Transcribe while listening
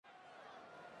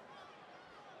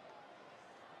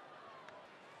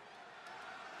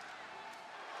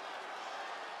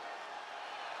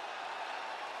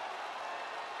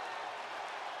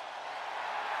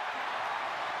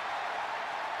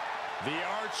The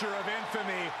Archer of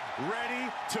Infamy, ready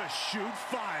to shoot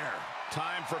fire.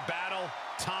 Time for battle,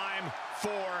 time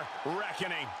for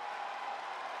reckoning.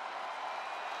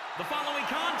 The following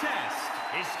contest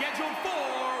is scheduled for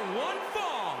one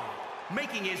fall.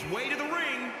 Making his way to the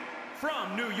ring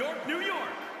from New York, New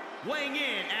York, weighing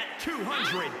in at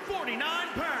 249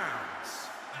 pounds,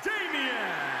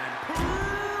 Damian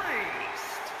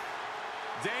Priest.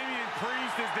 Damian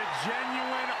Priest is the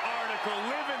genuine article,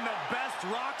 living the best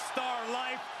rock star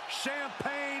life.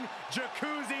 Champagne,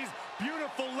 jacuzzis,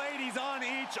 beautiful ladies on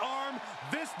each arm.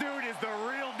 This dude is the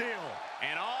real deal.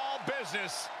 And all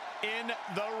business in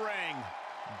the ring.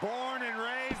 Born and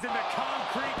raised in the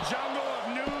concrete jungle of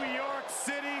New York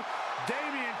City,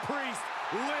 Damian Priest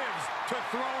lives to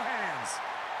throw hands.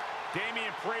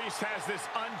 Damian Priest has this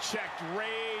unchecked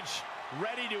rage,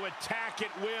 ready to attack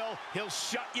at will. He'll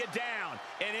shut you down,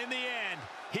 and in the end,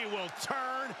 he will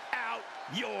turn out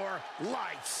your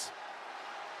lights.